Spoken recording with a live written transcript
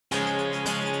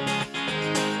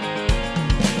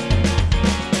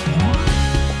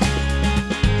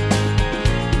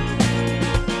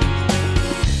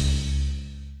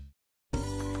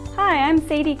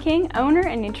Sadie King, owner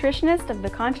and nutritionist of The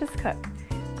Conscious Cook.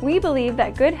 We believe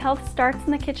that good health starts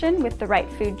in the kitchen with the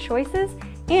right food choices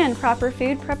and proper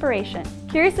food preparation.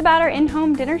 Curious about our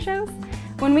in-home dinner shows?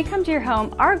 When we come to your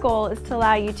home, our goal is to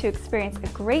allow you to experience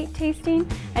a great tasting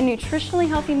and nutritionally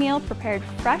healthy meal prepared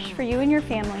fresh for you and your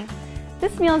family.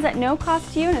 This meal is at no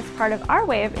cost to you and is part of our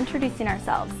way of introducing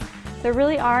ourselves. There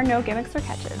really are no gimmicks or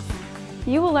catches.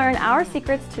 You will learn our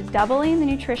secrets to doubling the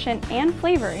nutrition and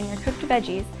flavor in your cooked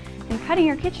veggies and cutting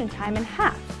your kitchen time in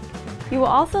half. You will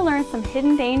also learn some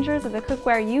hidden dangers of the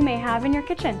cookware you may have in your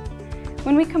kitchen.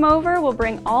 When we come over, we'll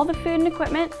bring all the food and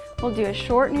equipment, we'll do a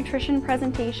short nutrition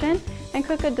presentation, and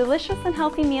cook a delicious and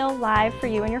healthy meal live for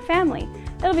you and your family.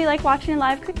 It'll be like watching a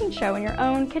live cooking show in your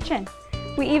own kitchen.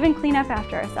 We even clean up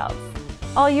after ourselves.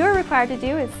 All you're required to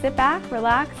do is sit back,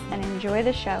 relax, and enjoy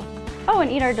the show. Oh, and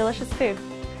eat our delicious food.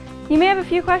 You may have a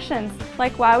few questions,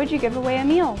 like why would you give away a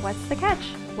meal? What's the catch?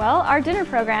 Well, our dinner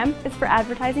program is for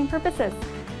advertising purposes.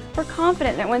 We're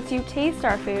confident that once you taste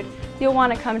our food, you'll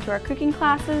want to come to our cooking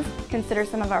classes, consider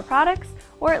some of our products,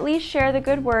 or at least share the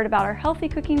good word about our healthy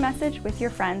cooking message with your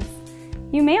friends.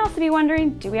 You may also be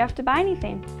wondering, do we have to buy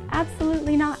anything?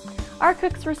 Absolutely not. Our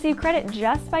cooks receive credit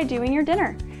just by doing your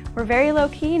dinner. We're very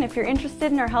low-key, and if you're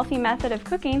interested in our healthy method of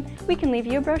cooking, we can leave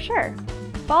you a brochure.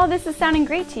 If all this is sounding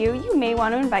great to you, you may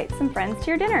want to invite some friends to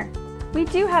your dinner. We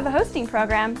do have a hosting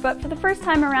program, but for the first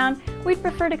time around, we'd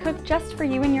prefer to cook just for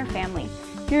you and your family.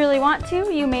 If you really want to,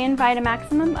 you may invite a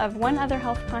maximum of one other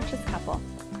health-conscious couple.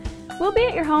 We'll be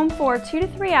at your home for 2 to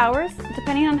 3 hours,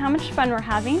 depending on how much fun we're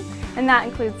having, and that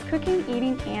includes cooking,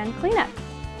 eating, and cleanup.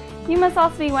 You must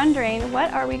also be wondering,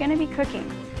 what are we going to be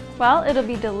cooking? Well, it'll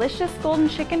be delicious golden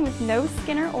chicken with no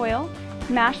skin or oil,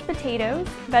 mashed potatoes,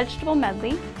 vegetable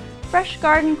medley, fresh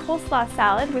garden coleslaw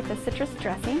salad with a citrus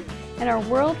dressing, and our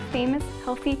world-famous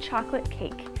healthy chocolate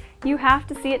cake. You have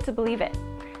to see it to believe it.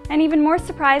 And even more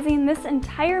surprising, this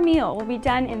entire meal will be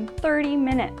done in 30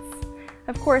 minutes.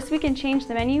 Of course, we can change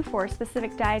the menu for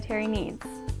specific dietary needs.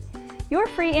 Your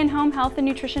free in-home health and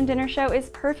nutrition dinner show is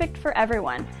perfect for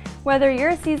everyone. Whether you're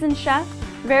a seasoned chef,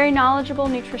 very knowledgeable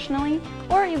nutritionally,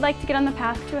 or you'd like to get on the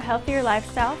path to a healthier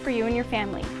lifestyle for you and your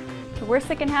family. The worst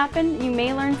that can happen, you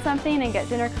may learn something and get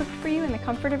dinner cooked for you in the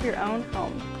comfort of your own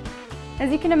home.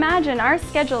 As you can imagine, our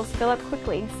schedules fill up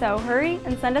quickly, so hurry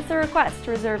and send us a request to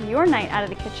reserve your night out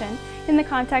of the kitchen in the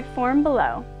contact form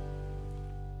below.